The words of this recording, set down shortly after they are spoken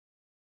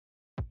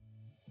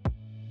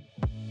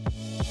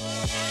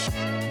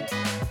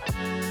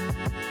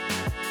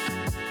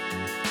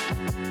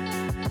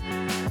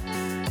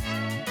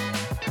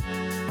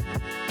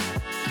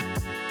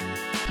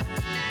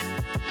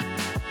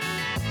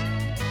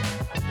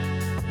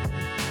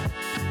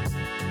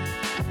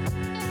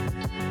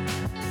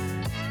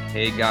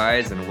Hey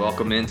guys, and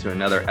welcome into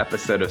another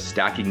episode of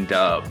Stacking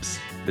Dubs.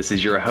 This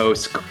is your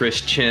host,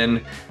 Chris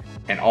Chinn,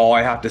 and all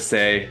I have to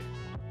say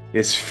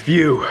is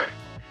phew.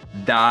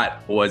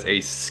 That was a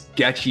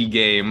sketchy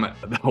game.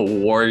 The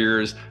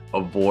Warriors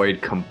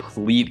avoid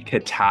complete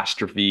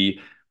catastrophe.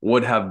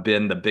 Would have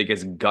been the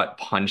biggest gut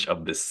punch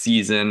of the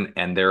season,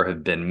 and there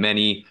have been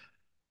many.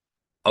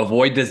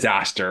 Avoid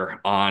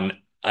disaster on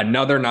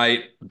another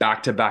night,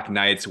 back-to-back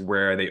nights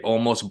where they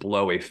almost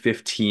blow a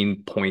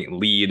 15-point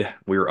lead.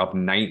 We were up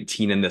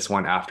 19 in this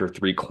one after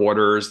three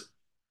quarters,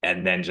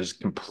 and then just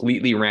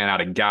completely ran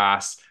out of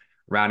gas,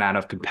 ran out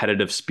of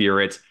competitive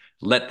spirit,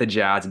 let the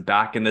Jazz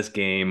back in this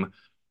game,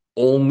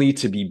 only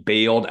to be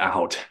bailed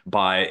out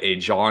by a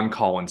John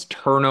Collins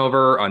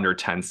turnover under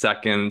 10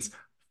 seconds,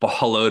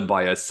 followed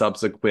by a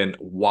subsequent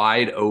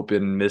wide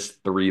open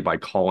missed three by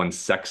Colin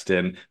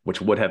Sexton,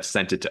 which would have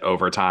sent it to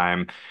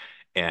overtime.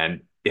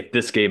 And if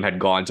this game had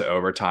gone to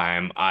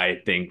overtime,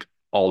 I think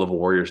all of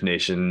Warriors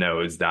Nation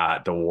knows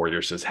that the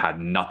Warriors just had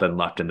nothing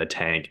left in the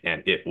tank,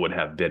 and it would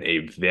have been a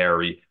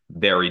very,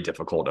 very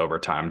difficult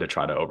overtime to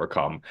try to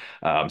overcome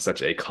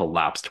such a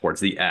collapse towards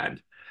the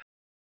end.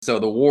 So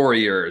the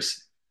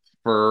Warriors,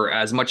 for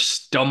as much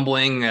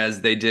stumbling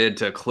as they did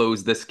to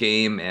close this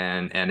game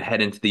and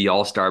head into the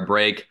All-Star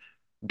break,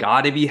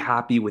 got to be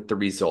happy with the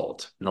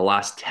result. In the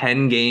last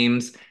 10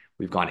 games,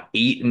 we've gone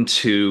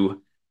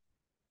 8-2,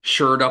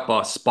 shored up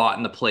a spot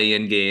in the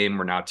play-in game.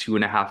 We're now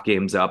 2.5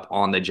 games up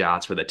on the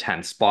Jazz for the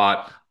 10th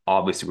spot.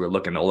 Obviously, we're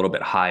looking a little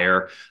bit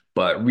higher,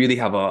 but really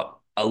have a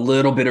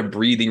little bit of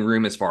breathing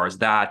room as far as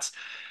that.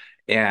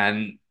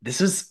 And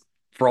this is,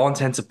 for all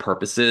intents and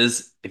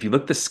purposes, if you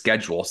look at the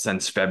schedule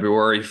since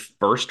February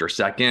 1st or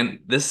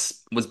 2nd,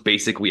 this was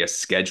basically a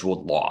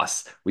scheduled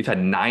loss. We've had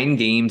 9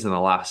 games in the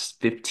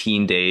last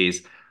 15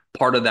 days.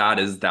 Part of that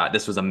is that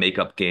this was a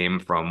makeup game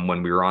from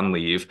when we were on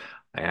leave,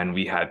 and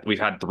we've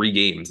had 3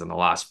 games in the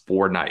last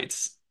 4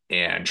 nights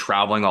and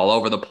traveling all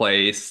over the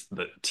place.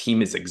 The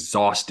team is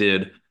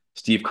exhausted.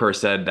 Steve Kerr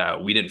said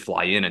that we didn't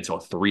fly in until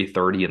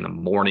 3:30 in the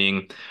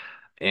morning.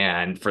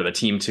 And for the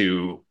team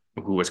to,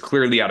 who was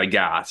clearly out of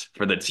gas,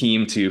 for the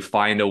team to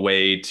find a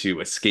way to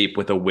escape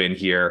with a win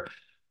here,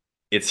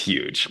 it's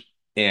huge.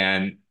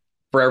 And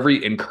for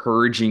every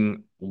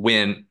encouraging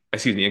loss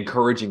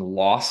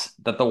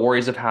that the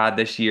Warriors have had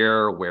this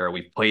year, where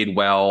we've played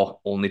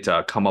well only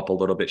to come up a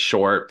little bit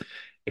short,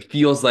 it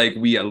feels like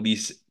we at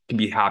least can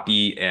be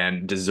happy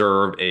and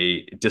deserve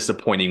a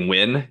disappointing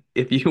win,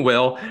 if you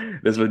will.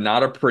 This was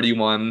not a pretty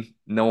one.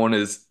 No one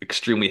is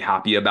extremely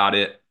happy about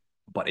it,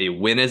 but a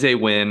win is a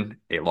win,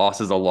 a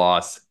loss is a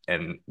loss,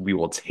 and we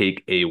will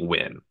take a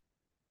win.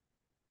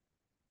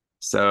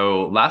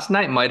 So last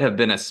night might have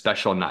been a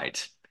special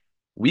night.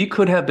 We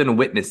could have been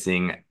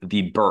witnessing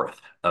the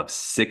birth of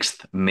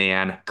Sixth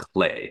Man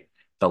Klay.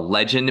 The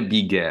legend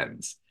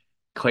begins.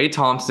 Klay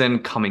Thompson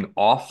coming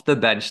off the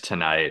bench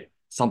tonight,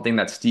 something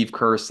that Steve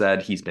Kerr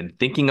said he's been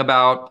thinking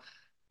about,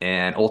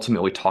 and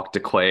ultimately talked to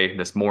Klay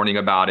this morning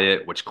about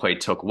it, which Klay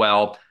took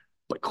well.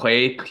 But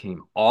Klay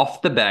came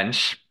off the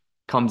bench,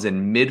 comes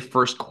in mid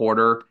first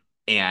quarter,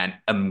 and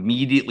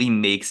immediately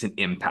makes an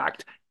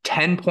impact.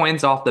 10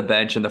 points off the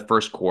bench in the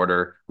first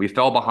quarter. We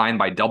fell behind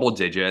by double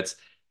digits.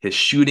 His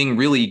shooting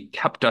really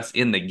kept us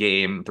in the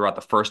game throughout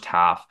the first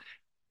half.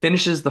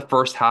 Finishes the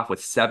first half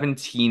with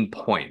 17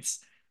 points.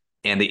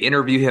 And they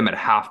interview him at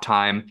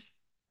halftime.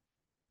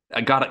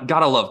 I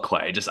gotta love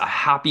Klay. Just a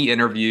happy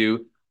interview.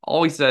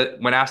 Always said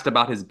when asked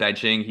about his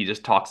benching, he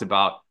just talks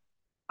about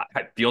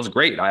it feels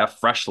great. I have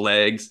fresh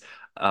legs.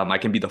 I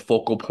can be the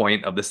focal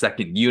point of the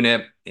second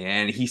unit.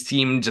 And he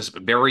seemed just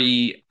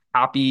very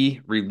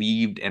happy,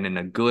 relieved, and in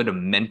a good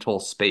mental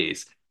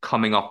space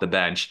coming off the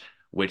bench,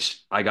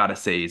 which I gotta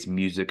say is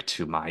music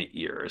to my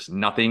ears.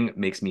 Nothing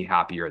makes me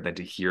happier than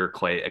to hear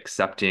Klay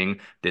accepting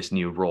this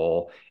new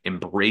role,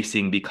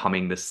 embracing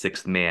becoming the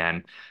sixth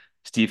man.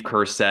 Steve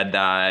Kerr said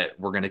that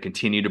we're going to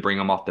continue to bring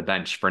him off the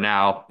bench for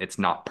now. It's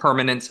not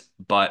permanent,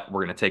 but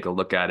we're going to take a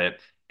look at it,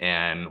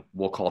 and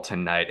we'll call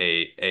tonight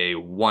a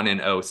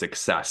 1-0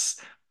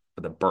 success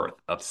for the birth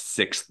of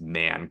Sixth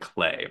Man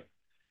Klay.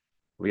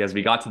 As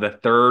we got to the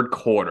third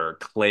quarter,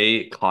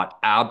 Klay caught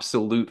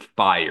absolute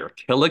fire.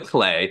 Killer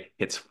Klay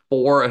hits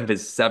 4 of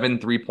his 7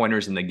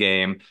 3-pointers in the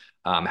game,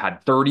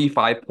 had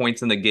 35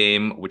 points in the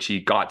game, which he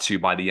got to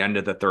by the end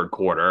of the third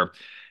quarter.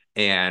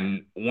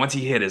 And once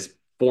he hit his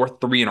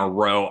fourth three in a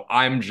row,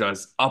 I'm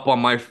just up on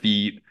my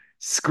feet,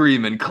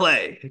 screaming,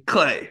 Klay,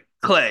 Klay,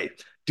 Klay,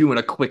 doing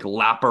a quick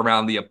lap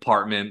around the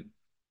apartment.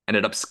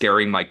 Ended up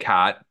scaring my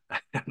cat.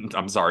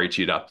 I'm sorry,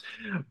 Cheetah.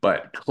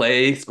 But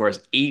Klay scores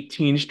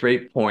 18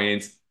 straight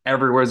points.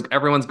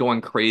 Everyone's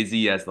going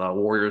crazy as the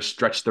Warriors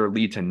stretch their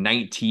lead to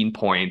 19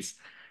 points.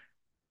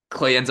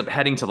 Klay ends up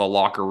heading to the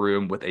locker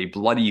room with a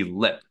bloody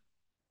lip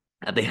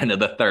at the end of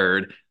the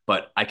third,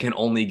 but I can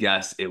only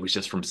guess it was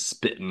just from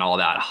spitting all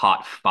that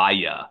hot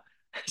fire.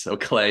 So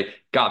Klay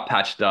got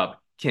patched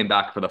up, came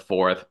back for the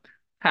fourth,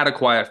 had a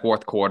quiet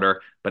fourth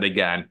quarter, but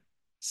again,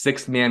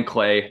 sixth man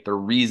Klay, the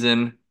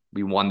reason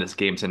We won this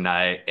game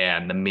tonight,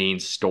 and the main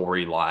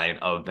storyline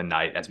of the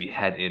night as we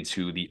head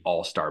into the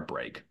All-Star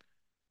break.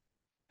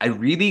 I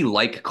really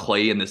like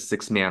Klay in the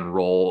six-man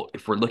role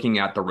if we're looking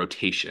at the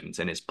rotations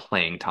and his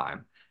playing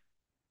time.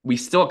 We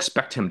still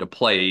expect him to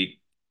play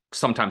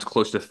sometimes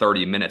close to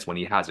 30 minutes when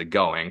he has it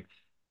going.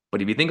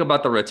 But if you think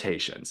about the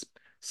rotations,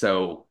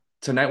 so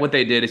tonight what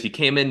they did is he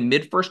came in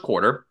mid first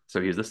quarter,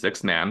 so he's the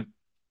sixth man,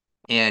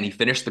 and he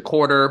finished the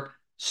quarter,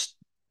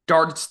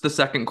 starts the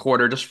second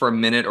quarter just for a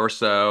minute or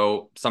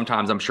so.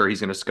 Sometimes I'm sure he's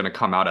just going to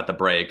come out at the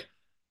break,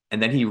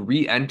 and then he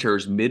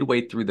re-enters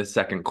midway through the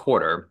second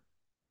quarter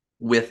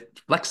with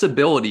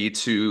flexibility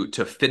to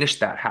finish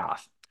that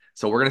half.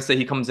 So we're going to say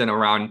he comes in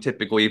around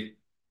typically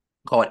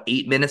call it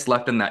 8 minutes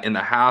left in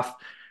the half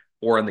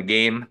or in the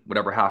game,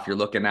 whatever half you're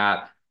looking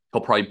at.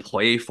 He'll probably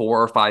play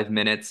 4 or 5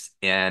 minutes,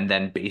 and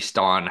then based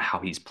on how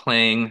he's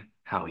playing,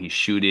 how he's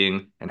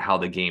shooting, and how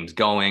the game's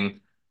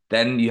going,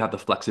 then you have the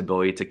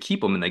flexibility to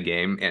keep him in the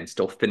game and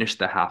still finish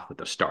the half with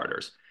the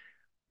starters.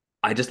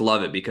 I just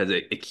love it because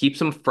it keeps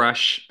him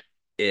fresh.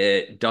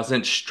 It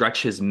doesn't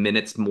stretch his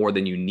minutes more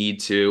than you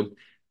need to.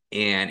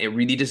 And it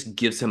really just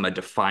gives him a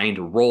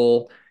defined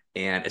role.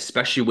 And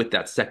especially with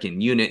that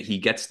second unit, he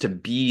gets to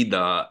be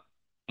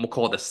we'll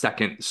call it the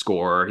second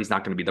scorer. He's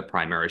not going to be the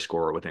primary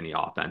scorer with any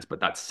offense, but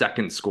that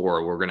second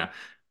scorer, we're going to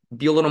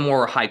be a little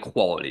more high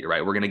quality,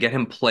 right? We're going to get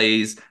him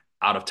plays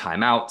out of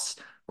timeouts.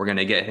 We're going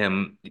to get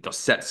him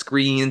set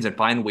screens and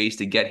find ways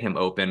to get him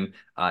open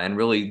and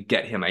really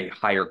get him a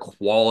higher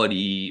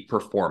quality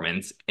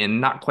performance in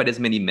not quite as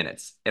many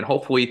minutes. And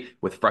hopefully,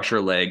 with fresher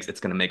legs,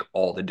 it's going to make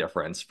all the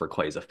difference for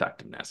Klay's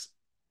effectiveness.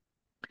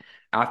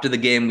 After the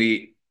game,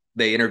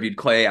 they interviewed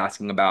Klay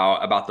asking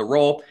about the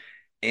role,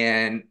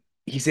 and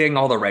he's saying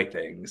all the right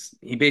things.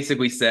 He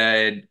basically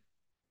said,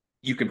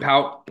 you can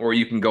pout or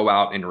you can go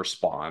out and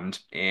respond,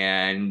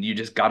 and you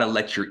just got to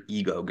let your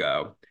ego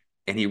go.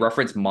 And he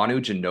referenced Manu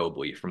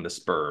Ginobili from the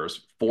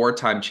Spurs,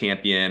 four-time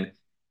champion,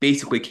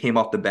 basically came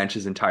off the bench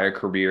his entire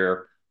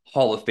career,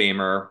 Hall of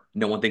Famer.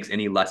 No one thinks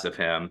any less of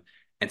him.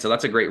 And so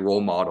that's a great role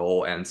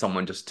model and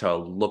someone just to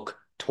look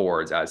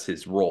towards as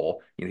his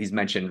role. He's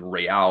mentioned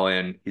Ray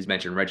Allen, he's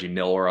mentioned Reggie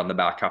Miller on the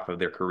back half of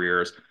their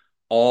careers,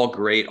 all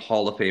great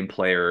Hall of Fame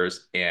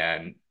players,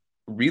 and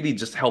really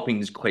just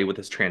helping Klay with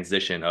this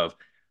transition of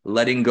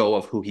letting go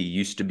of who he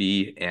used to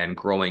be and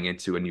growing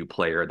into a new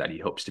player that he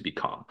hopes to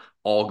become.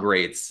 All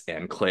greats,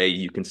 and Klay,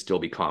 you can still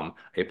become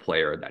a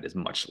player that is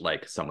much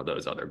like some of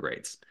those other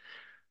greats.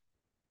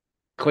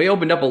 Klay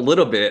opened up a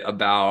little bit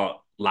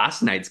about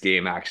last night's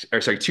game, actually,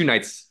 or sorry, 2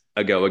 nights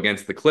ago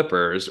against the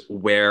Clippers,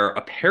 where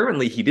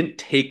apparently he didn't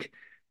take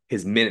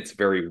his minutes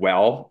very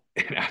well.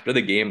 And after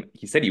the game,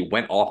 he said he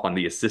went off on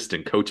the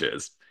assistant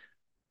coaches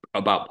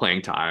about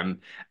playing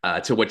time,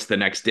 to which the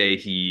next day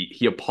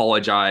he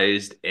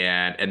apologized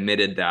and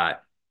admitted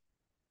that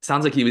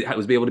sounds like he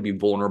was able to be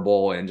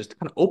vulnerable and just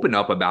kind of open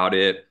up about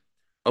it,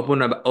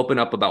 open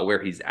up about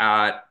where he's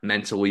at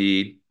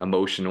mentally,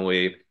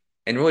 emotionally,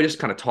 and really just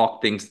kind of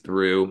talk things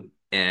through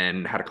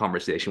and had a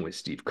conversation with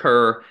Steve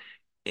Kerr.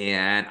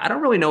 And I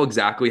don't really know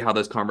exactly how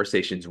those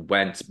conversations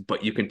went,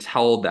 but you can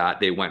tell that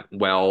they went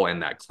well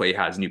and that Klay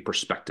has new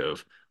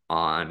perspective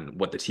on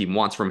what the team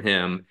wants from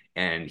him,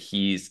 and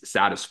he's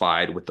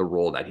satisfied with the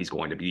role that he's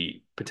going to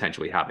be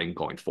potentially having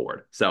going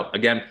forward. So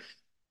again,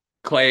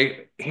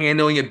 Klay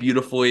handling it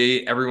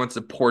beautifully. Everyone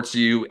supports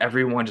you.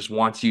 Everyone just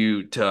wants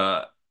you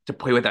to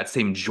play with that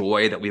same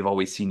joy that we've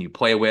always seen you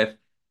play with.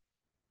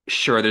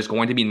 Sure, there's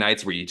going to be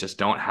nights where you just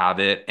don't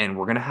have it, and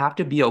we're going to have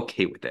to be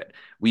okay with it.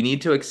 We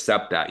need to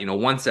accept that.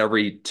 Once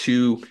every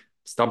two,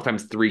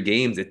 sometimes 3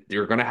 games,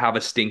 you're going to have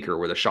a stinker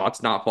where the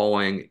shot's not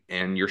falling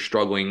and you're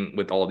struggling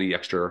with all the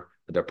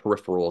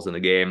peripherals in the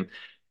game.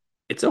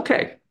 It's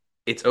okay.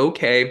 It's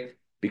okay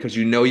because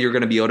you're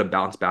going to be able to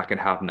bounce back and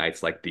have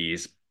nights like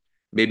these.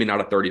 Maybe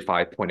not a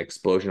 35-point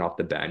explosion off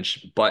the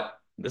bench, but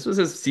this was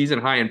his season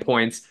high in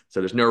points. So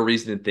there's no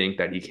reason to think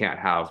that he can't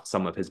have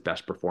some of his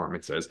best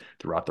performances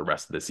throughout the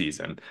rest of the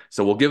season.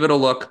 So we'll give it a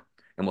look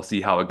and we'll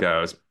see how it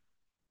goes.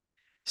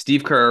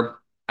 Steve Kerr,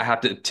 I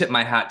have to tip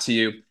my hat to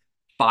you.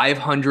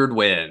 500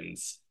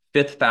 wins,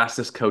 fifth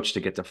fastest coach to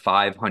get to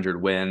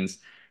 500 wins.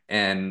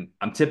 And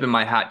I'm tipping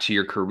my hat to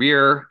your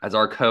career as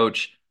our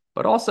coach,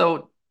 but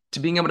also to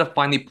being able to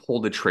finally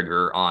pull the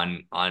trigger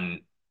on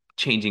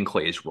changing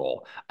Klay's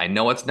role. I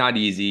know it's not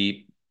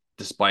easy,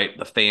 despite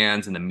the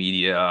fans and the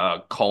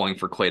media calling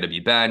for Klay to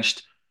be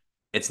benched.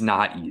 It's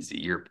not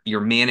easy.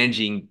 You're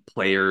managing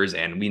players,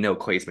 and we know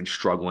Klay's been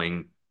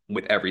struggling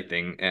with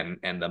everything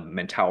and the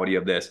mentality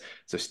of this.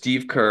 So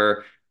Steve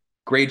Kerr,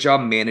 great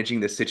job managing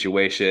this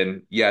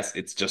situation. Yes,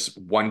 it's just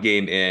one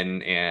game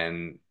in,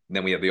 and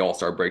then we have the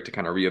All-Star break to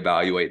kind of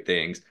reevaluate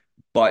things.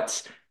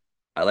 But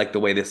I like the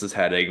way this is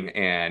heading,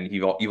 and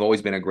you've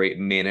always been a great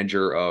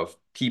manager of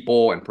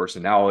people and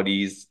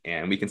personalities.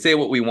 And we can say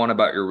what we want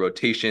about your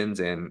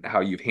rotations and how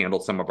you've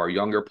handled some of our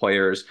younger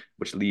players,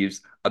 which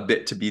leaves a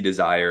bit to be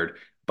desired.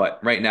 But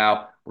right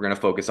now, we're going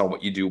to focus on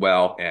what you do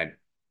well, and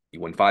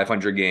you win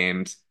 500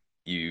 games.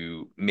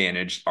 You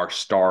managed our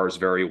stars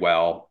very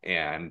well,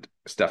 and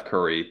Steph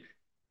Curry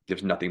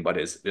gives nothing but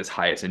his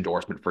highest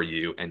endorsement for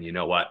you. And you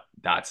know what?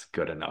 That's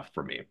good enough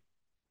for me.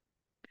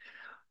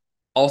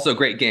 Also,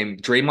 great game.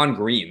 Draymond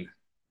Green.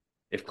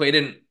 If Klay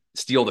didn't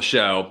steal the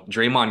show,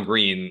 Draymond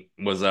Green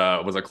was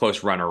a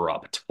close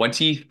runner-up.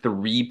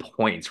 23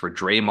 points for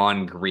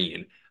Draymond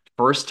Green.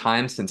 First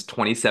time since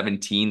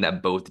 2017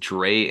 that both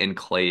Dre and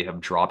Klay have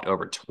dropped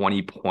over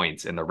 20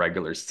 points in the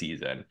regular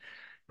season.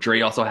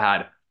 Dre also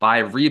had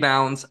 5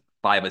 rebounds,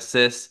 5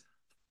 assists,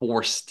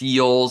 4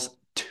 steals,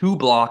 2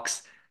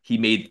 blocks. He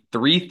made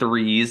 3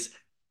 threes,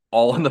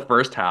 all in the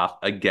first half.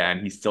 Again,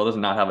 he still does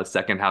not have a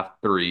second half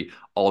three,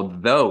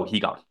 although he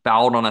got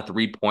fouled on a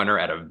 3-pointer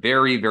at a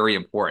very, very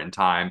important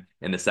time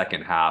in the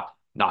second half,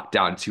 knocked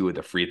down 2 of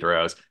the free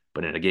throws.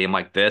 But in a game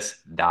like this,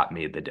 that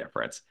made the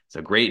difference.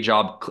 So great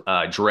job,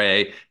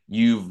 Dre.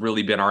 You've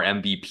really been our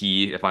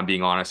MVP, if I'm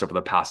being honest, over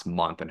the past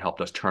month and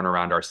helped us turn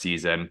around our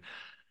season.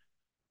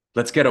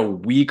 Let's get a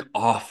week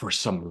off for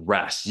some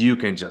rest. You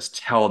can just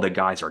tell the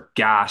guys are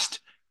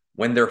gassed.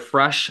 When they're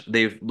fresh,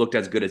 they've looked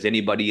as good as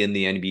anybody in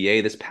the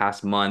NBA this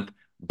past month,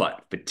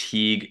 but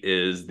fatigue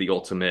is the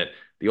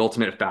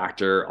ultimate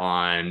factor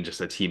on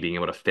just a team being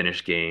able to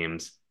finish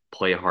games,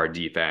 play hard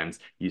defense.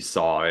 You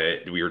saw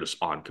it. We were just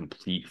on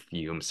complete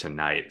fumes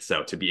tonight.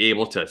 So to be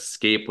able to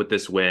escape with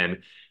this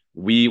win,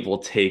 we will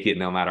take it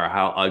no matter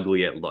how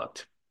ugly it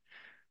looked.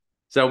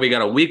 So we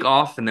got a week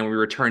off, and then we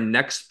return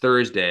next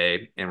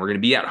Thursday, and we're going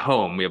to be at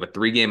home. We have a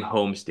 3-game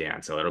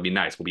homestand, so it'll be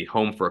nice. We'll be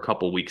home for a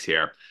couple weeks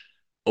here.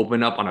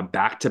 Open up on a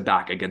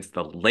back-to-back against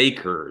the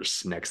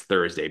Lakers next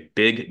Thursday.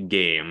 Big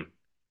game.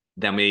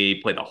 Then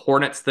we play the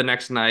Hornets the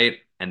next night,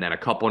 and then a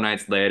couple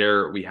nights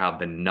later, we have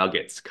the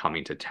Nuggets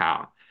coming to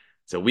town.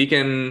 So we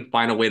can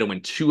find a way to win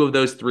 2 of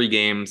those 3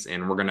 games,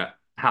 and we're going to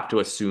have to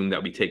assume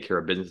that we take care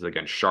of business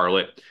against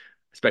Charlotte,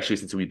 especially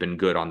since we've been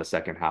good on the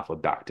second half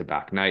of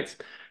back-to-back nights.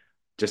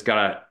 Just got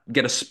to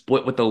get a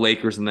split with the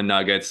Lakers and the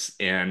Nuggets,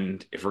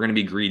 and if we're going to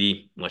be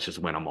greedy, let's just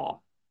win them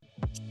all.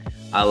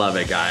 I love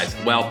it, guys.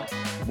 Well,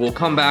 we'll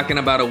come back in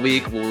about a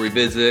week. We'll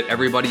revisit.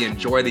 Everybody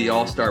enjoy the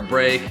All-Star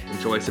break.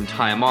 Enjoy some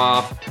time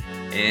off.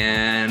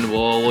 And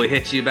we'll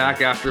hit you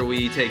back after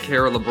we take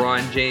care of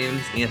LeBron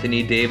James,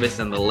 Anthony Davis,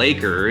 and the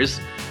Lakers.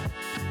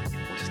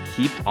 We'll just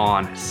keep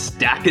on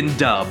stacking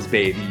dubs,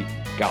 baby.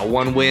 Got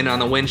 1 win on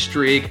the win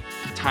streak.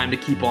 Time to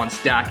keep on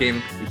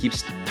stacking. We keep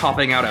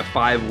topping out at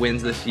 5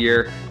 wins this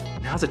year.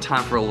 Now's the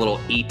time for a little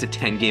 8 to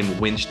 10 game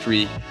win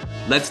streak.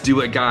 Let's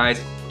do it,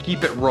 guys.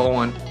 Keep it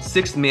rolling.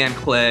 Sixth Man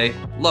Klay.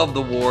 Love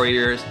the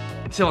Warriors.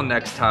 Until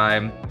next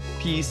time,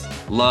 peace,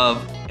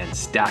 love, and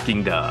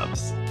stacking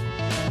dubs.